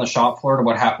happened on the shop floor to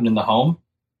what happened in the home.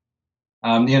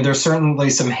 There's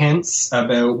certainly some hints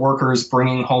about workers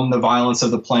bringing home the violence of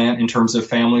the plant in terms of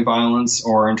family violence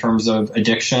or in terms of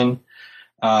addiction.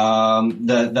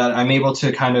 That I'm able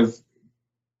to kind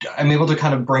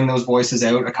of bring those voices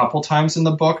out a couple times in the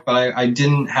book, but I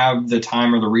didn't have the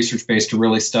time or the research base to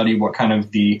really study what kind of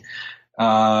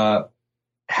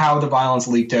how the violence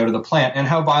leaked out of the plant and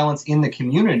how violence in the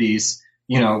communities,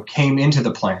 came into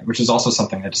the plant, which is also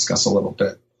something I discuss a little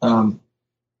bit. In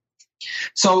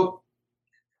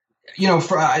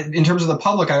terms of the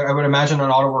public, I would imagine an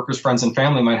auto worker's friends and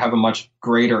family might have a much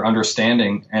greater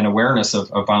understanding and awareness of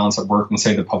violence at work than,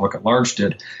 say, the public at large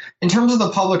did. In terms of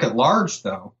the public at large,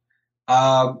 though,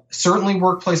 certainly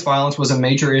workplace violence was a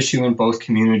major issue in both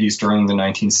communities during the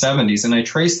 1970s, and I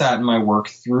trace that in my work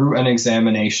through an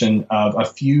examination of a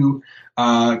few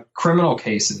criminal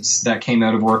cases that came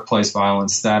out of workplace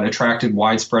violence that attracted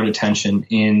widespread attention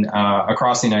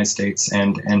across the United States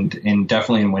and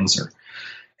definitely in Windsor.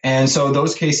 And so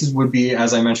those cases would be,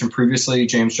 as I mentioned previously,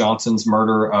 James Johnson's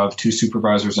murder of 2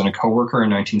 supervisors and a coworker in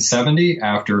 1970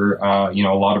 after, a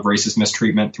lot of racist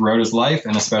mistreatment throughout his life,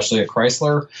 and especially at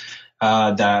Chrysler.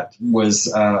 That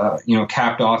was,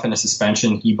 capped off in a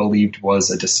suspension he believed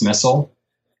was a dismissal.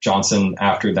 Johnson,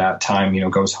 after that time,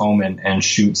 goes home and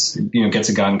shoots, gets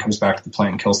a gun, comes back to the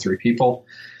plant and kills 3 people.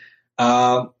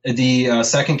 The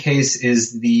second case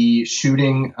is the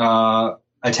shooting,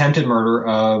 attempted murder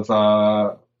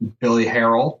of Billy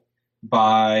Harrell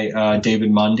by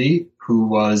David Mundy, who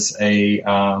was David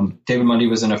Mundy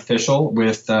was an official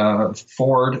with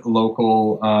Ford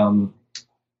Local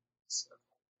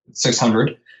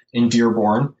 600 in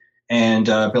Dearborn, and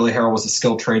Billy Harrell was a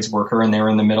skilled trades worker, and they were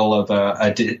in the middle of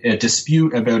a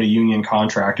dispute about a union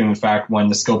contract. And in fact, when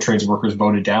the skilled trades workers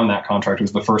voted down that contract, it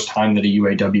was the first time that a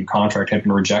UAW contract had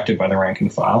been rejected by the rank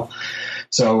and file.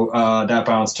 So that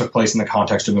violence took place in the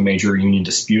context of a major union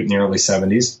dispute in the early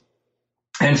 70s.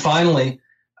 And finally,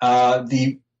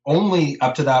 the only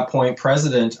up to that point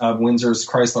president of Windsor's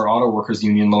Chrysler Auto Workers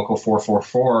Union, Local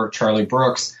 444, Charlie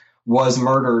Brooks, was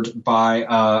murdered by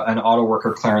an auto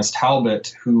worker, Clarence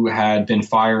Talbot, who had been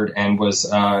fired and was,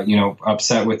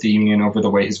 upset with the union over the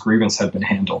way his grievance had been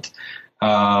handled.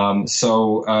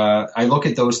 So I look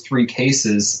at those 3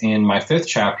 cases in my 5th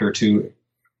chapter to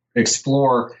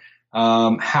explore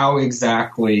how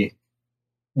exactly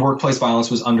workplace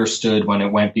violence was understood when it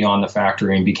went beyond the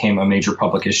factory and became a major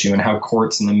public issue, and how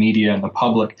courts and the media and the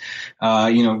public,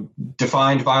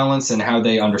 defined violence and how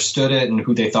they understood it and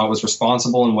who they thought was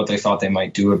responsible and what they thought they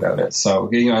might do about it. So,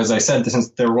 as I said, since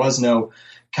there was no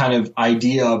kind of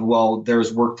idea of, well,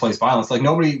 there's workplace violence, like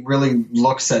nobody really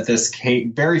looks at this case.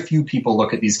 Very few people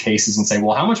look at these cases and say,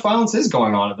 well, how much violence is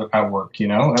going on at work? I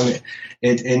mean,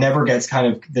 it never gets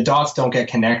the dots don't get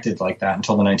connected like that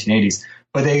until the 1980s.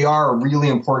 But they are really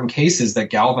important cases that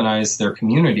galvanize their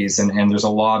communities, and there's a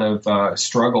lot of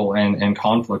struggle and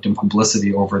conflict and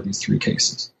publicity over these 3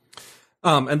 cases.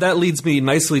 And that leads me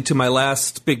nicely to my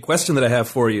last big question that I have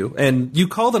for you. And you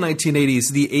call the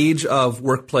 1980s the age of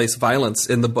workplace violence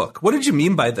in the book. What did you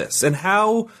mean by this? And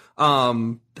how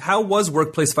was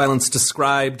workplace violence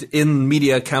described in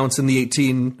media accounts in the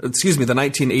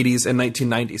 1980s and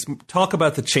 1990s? Talk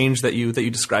about the change that you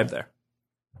described there.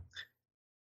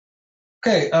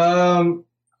 Okay.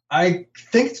 I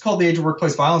think it's called the age of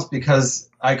workplace violence because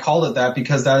I called it that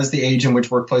because that is the age in which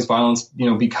workplace violence,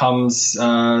 becomes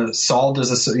solved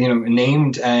as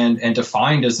named and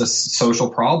defined as a social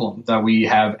problem that we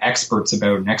have experts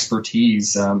about and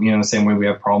expertise. The same way we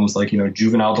have problems like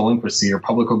juvenile delinquency or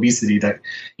public obesity that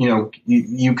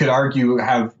you could argue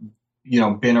have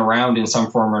been around in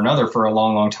some form or another for a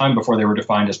long, long time before they were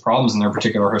defined as problems in their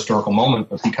particular historical moment.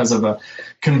 But because of a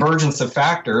convergence of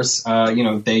factors,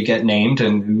 they get named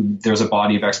and there's a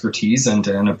body of expertise and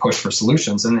a push for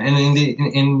solutions. And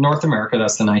in North America,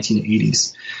 that's the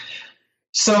 1980s.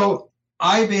 So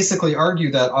I basically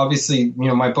argue that obviously,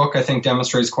 my book, I think,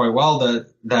 demonstrates quite well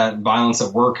that violence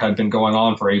at work had been going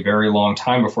on for a very long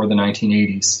time before the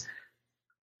 1980s.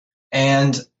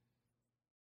 And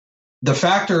the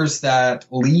factors that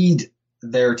lead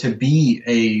there to be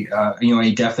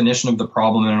a definition of the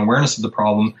problem and an awareness of the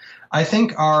problem, I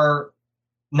think are,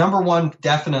 number one,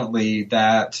 definitely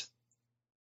that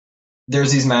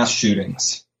there's these mass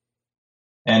shootings.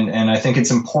 And I think it's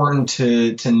important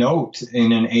to note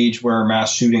in an age where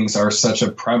mass shootings are such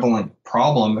a prevalent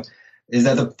problem is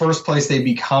that the first place they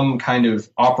become kind of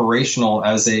operational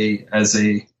as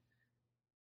a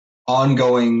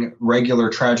ongoing, regular,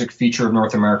 tragic feature of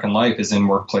North American life is in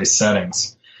workplace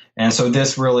settings. And so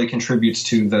this really contributes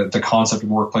to the concept of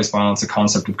workplace violence, the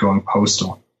concept of going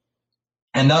postal.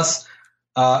 And thus,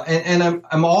 and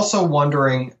I'm also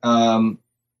wondering,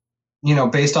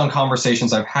 based on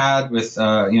conversations I've had with,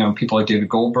 people like David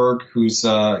Goldberg, who's,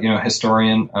 a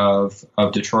historian of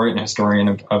Detroit and a historian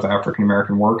of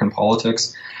African-American work and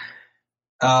politics,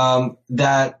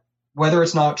 that whether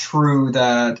it's not true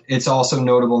that it's also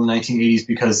notable in the 1980s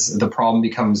because the problem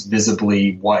becomes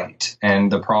visibly white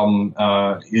and the problem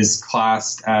is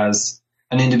classed as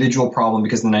an individual problem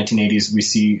because in the 1980s we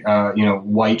see,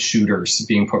 white shooters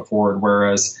being put forward,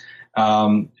 whereas,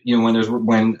 when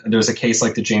there's a case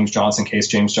like the James Johnson case,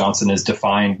 James Johnson is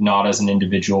defined not as an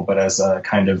individual, but as a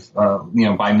kind of,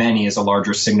 by many as a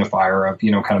larger signifier of,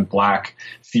 kind of black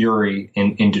fury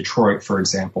in Detroit, for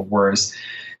example, whereas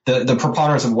the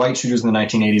preponderance of white shooters in the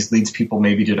 1980s leads people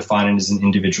maybe to define it as an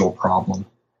individual problem.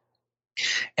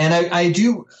 And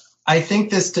I think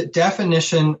this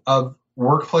definition of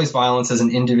workplace violence as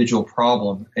an individual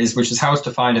problem which is how it's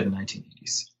defined in the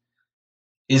 1980s,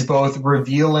 is both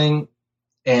revealing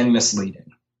and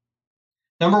misleading.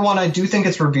 Number one, I do think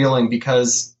it's revealing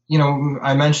because,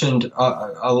 I mentioned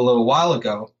a little while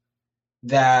ago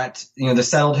that, the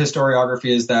settled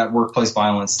historiography is that workplace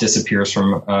violence disappears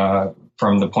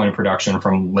from the point of production,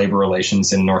 from labor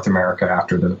relations in North America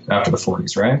after the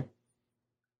 40s, right?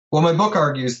 What my book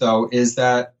argues, though, is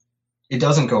that it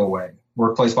doesn't go away.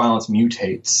 Workplace violence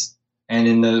mutates. And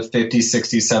in the 50s,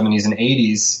 60s, 70s, and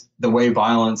 80s, the way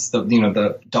violence,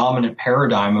 the dominant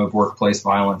paradigm of workplace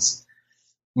violence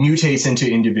mutates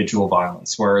into individual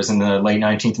violence, whereas in the late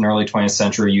 19th and early 20th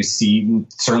century, you see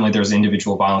certainly there's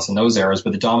individual violence in those eras,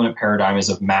 but the dominant paradigm is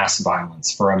of mass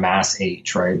violence for a mass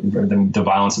age, right? The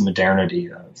violence of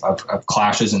modernity, of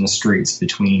clashes in the streets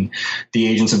between the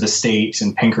agents of the state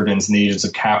and Pinkertons and the agents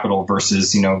of capital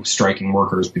versus, striking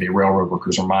workers, be they railroad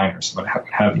workers or miners, what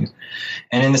have you.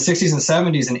 And in the 60s and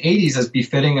 70s and 80s, as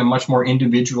befitting a much more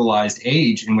individualized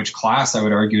age in which class, I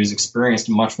would argue, is experienced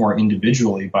much more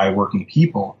individually by working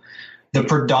people, the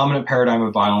predominant paradigm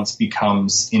of violence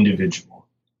becomes individual.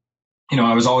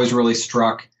 I was always really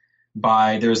struck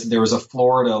by there was a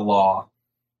Florida law,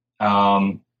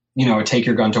 a take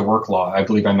your gun to work law, I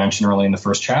believe I mentioned early in the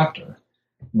first chapter,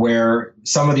 where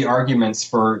some of the arguments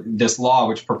for this law,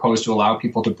 which proposed to allow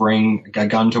people to bring a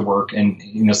gun to work, and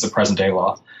it's the present day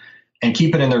law, and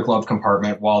keep it in their glove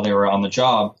compartment while they were on the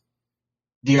job,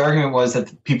 the argument was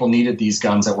that people needed these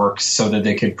guns at work so that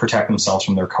they could protect themselves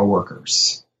from their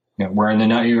coworkers. Where in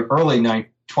the early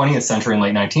 20th century and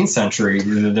late 19th century,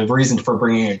 the reason for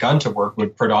bringing a gun to work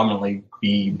would predominantly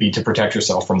be to protect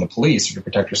yourself from the police or to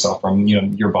protect yourself from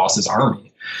your boss's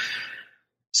army.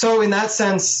 So in that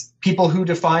sense, people who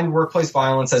defined workplace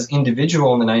violence as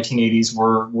individual in the 1980s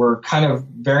were kind of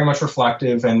very much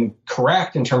reflective and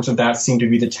correct in terms of that seemed to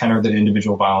be the tenor that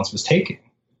individual violence was taking.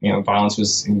 Violence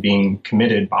was being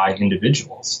committed by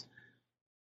individuals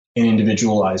in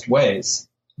individualized ways.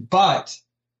 But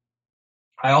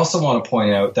I also want to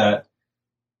point out that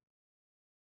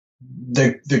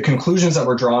the conclusions that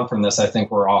were drawn from this, I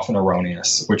think, were often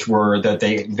erroneous, which were that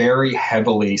they very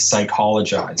heavily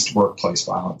psychologized workplace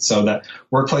violence. So that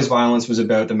workplace violence was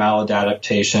about the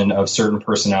maladaptation of certain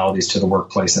personalities to the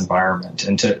workplace environment.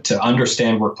 And to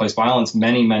understand workplace violence,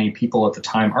 many, many people at the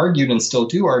time argued and still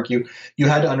do argue, you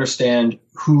had to understand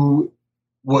who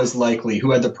was likely,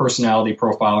 who had the personality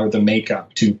profile or the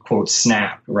makeup to, quote,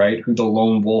 snap, right? Who the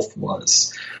lone wolf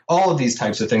was. All of these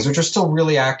types of things, which are still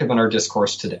really active in our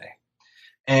discourse today.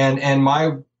 And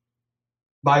my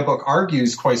book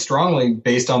argues quite strongly,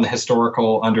 based on the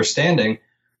historical understanding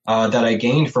that I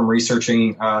gained from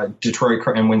researching Detroit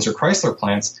and Windsor Chrysler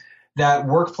plants, that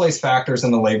workplace factors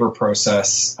in the labor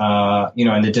process,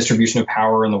 and the distribution of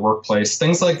power in the workplace,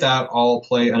 things like that all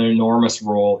play an enormous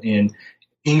role in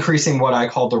increasing what I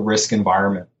call the risk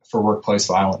environment for workplace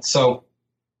violence. So,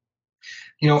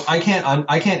 I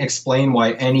can't explain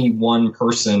why any one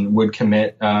person would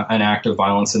commit an act of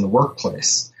violence in the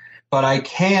workplace, but I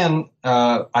can,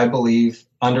 I believe,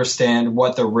 understand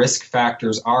what the risk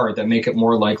factors are that make it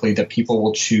more likely that people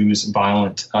will choose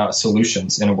violent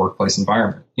solutions in a workplace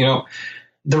environment.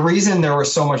 The reason there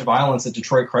was so much violence at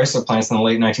Detroit Chrysler plants in the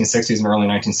late 1960s and early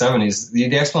 1970s,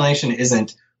 the explanation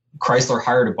isn't Chrysler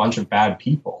hired a bunch of bad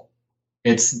people.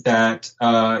 It's that,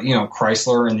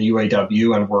 Chrysler and the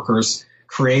UAW and workers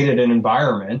created an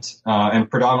environment, and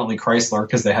predominantly Chrysler,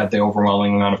 because they had the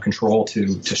overwhelming amount of control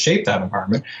to shape that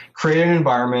environment, created an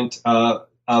environment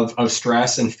of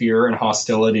stress and fear and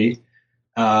hostility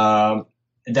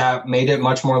that made it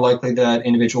much more likely that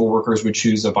individual workers would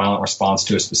choose a violent response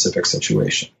to a specific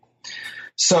situation.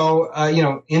 So,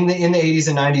 in the 80s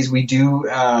and 90s, we do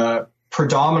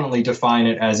predominantly define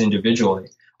it as individually.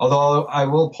 Although I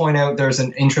will point out there's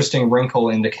an interesting wrinkle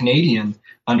in the Canadian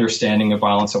understanding of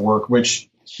violence at work, which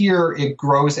here it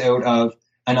grows out of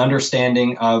an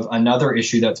understanding of another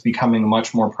issue that's becoming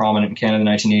much more prominent in Canada in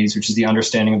the 1980s, which is the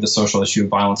understanding of the social issue of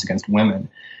violence against women.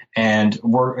 And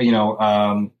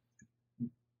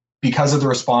because of the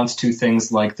response to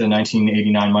things like the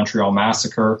 1989 Montreal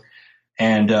massacre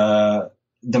and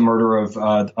the murder of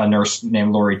a nurse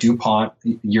named Laurie DuPont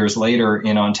years later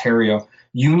in Ontario,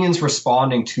 unions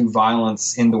responding to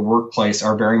violence in the workplace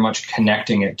are very much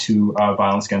connecting it to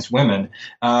violence against women,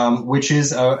 which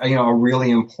is a really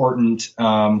important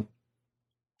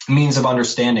means of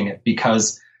understanding it,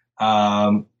 because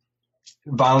violence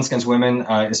against women,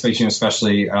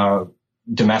 especially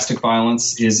domestic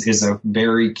violence, is a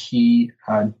very key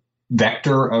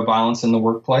vector of violence in the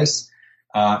workplace.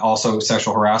 Also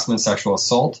sexual harassment, sexual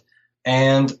assault.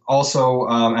 And also,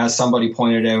 as somebody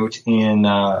pointed out in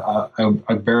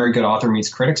a very good Author Meets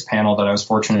Critics panel that I was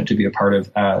fortunate to be a part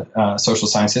of at Social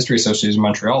Science History Association in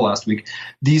Montreal last week,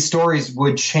 these stories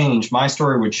would change. My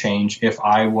story would change if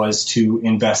I was to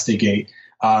investigate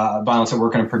violence at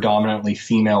work in a predominantly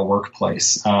female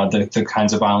workplace. The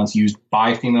kinds of violence used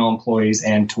by female employees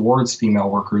and towards female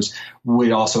workers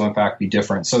would also, in fact, be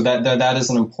different. So that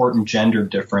is an important gender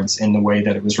difference in the way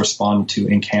that it was responded to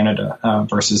in Canada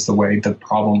versus the way the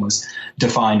problem was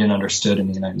defined and understood in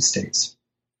the United States.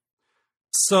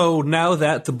 So now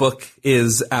that the book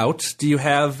is out, do you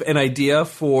have an idea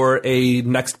for a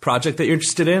next project that you're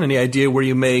interested in? Any idea where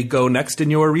you may go next in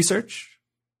your research?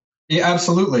 Yeah,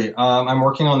 absolutely. I'm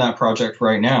working on that project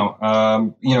right now.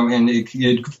 And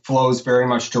it flows very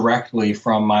much directly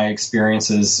from my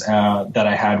experiences that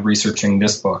I had researching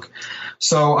this book.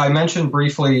 So I mentioned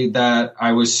briefly that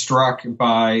I was struck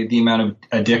by the amount of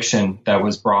addiction that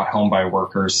was brought home by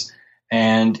workers,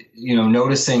 and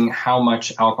noticing how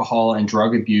much alcohol and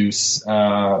drug abuse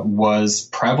was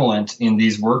prevalent in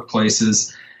these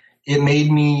workplaces. It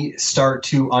made me start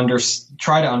to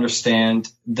try to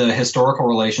understand the historical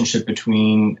relationship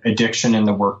between addiction in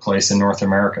the workplace in North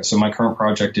America. So my current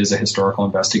project is a historical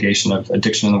investigation of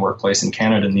addiction in the workplace in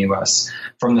Canada and the U.S.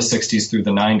 from the 60s through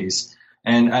the 90s.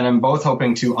 And I'm both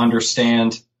hoping to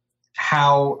understand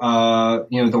how,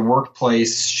 the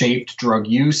workplace shaped drug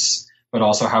use, but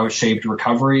also how it shaped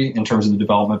recovery in terms of the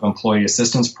development of employee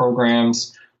assistance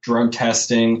programs, drug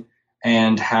testing,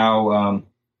 and how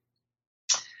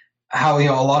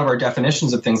a lot of our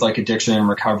definitions of things like addiction and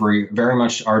recovery very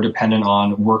much are dependent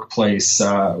on workplace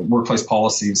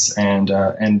policies and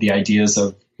the ideas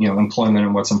of employment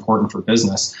and what's important for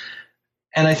business.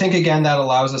 And I think again that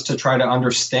allows us to try to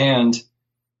understand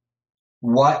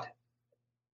what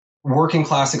working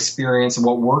class experience and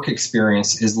what work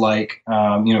experience is like,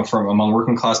 from among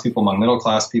working class people, among middle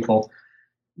class people,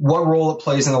 what role it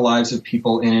plays in the lives of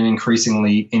people in an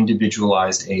increasingly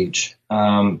individualized age.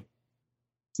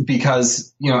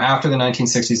 Because, after the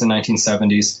 1960s and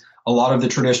 1970s, a lot of the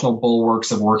traditional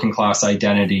bulwarks of working class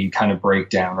identity kind of break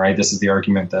down, right? This is the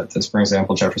argument that, for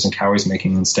example, Jefferson Cowie's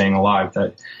making in Staying Alive,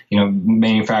 that,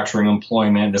 manufacturing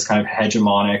employment, this kind of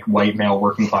hegemonic white male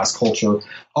working class culture,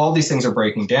 all these things are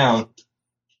breaking down,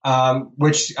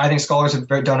 which I think scholars have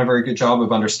done a very good job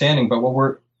of understanding. But what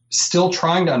we're still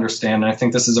trying to understand, and I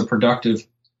think this is a productive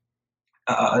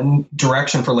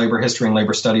direction for labor history and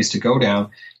labor studies to go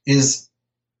down is,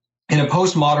 in a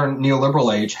postmodern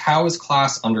neoliberal age, how is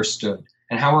class understood?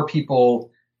 And how are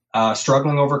people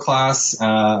struggling over class?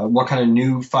 What kind of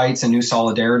new fights and new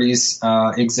solidarities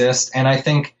exist? And I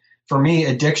think, for me,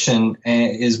 addiction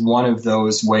is one of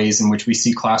those ways in which we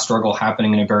see class struggle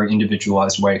happening in a very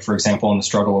individualized way. For example, in the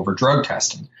struggle over drug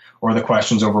testing, or the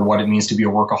questions over what it means to be a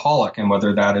workaholic and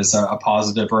whether that is a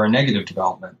positive or a negative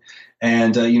development.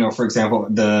 And, for example,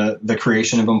 the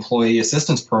creation of employee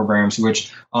assistance programs,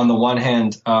 which on the one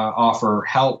hand offer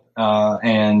help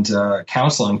and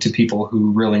counseling to people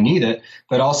who really need it,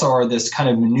 but also are this kind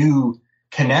of new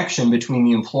connection between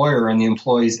the employer and the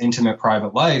employee's intimate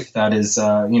private life that is,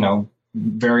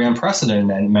 very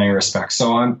unprecedented in many respects.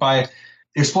 So by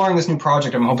exploring this new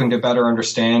project, I'm hoping to better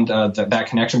understand that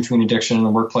connection between addiction and the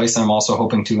workplace. And I'm also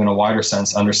hoping to, in a wider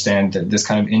sense, understand this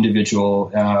kind of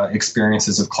individual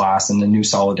experiences of class and the new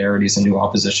solidarities and new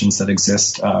oppositions that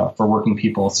exist for working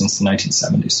people since the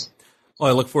 1970s. Well,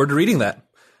 I look forward to reading that.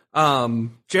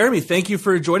 Jeremy, thank you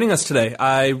for joining us today.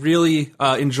 I really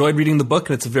enjoyed reading the book,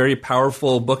 and it's a very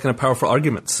powerful book and a powerful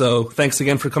argument. So thanks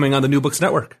again for coming on the New Books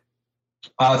Network.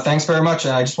 Thanks very much.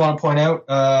 And I just want to point out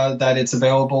that it's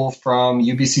available from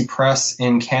UBC Press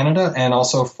in Canada, and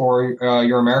also for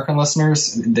your American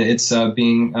listeners, it's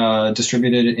being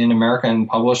distributed in America and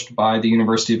published by the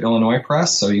University of Illinois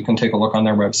Press. So you can take a look on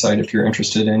their website if you're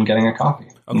interested in getting a copy.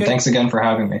 Okay. And thanks again for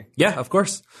having me. Yeah, of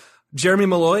course. Jeremy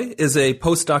Molloy is a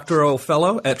postdoctoral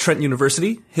fellow at Trent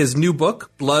University. His new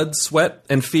book, Blood, Sweat,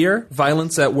 and Fear,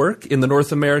 Violence at Work in the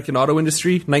North American Auto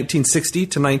Industry, 1960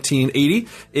 to 1980,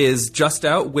 is just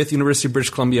out with University of British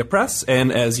Columbia Press,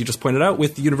 and as you just pointed out,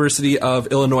 with the University of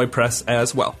Illinois Press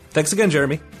as well. Thanks again,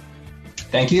 Jeremy.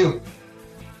 Thank you.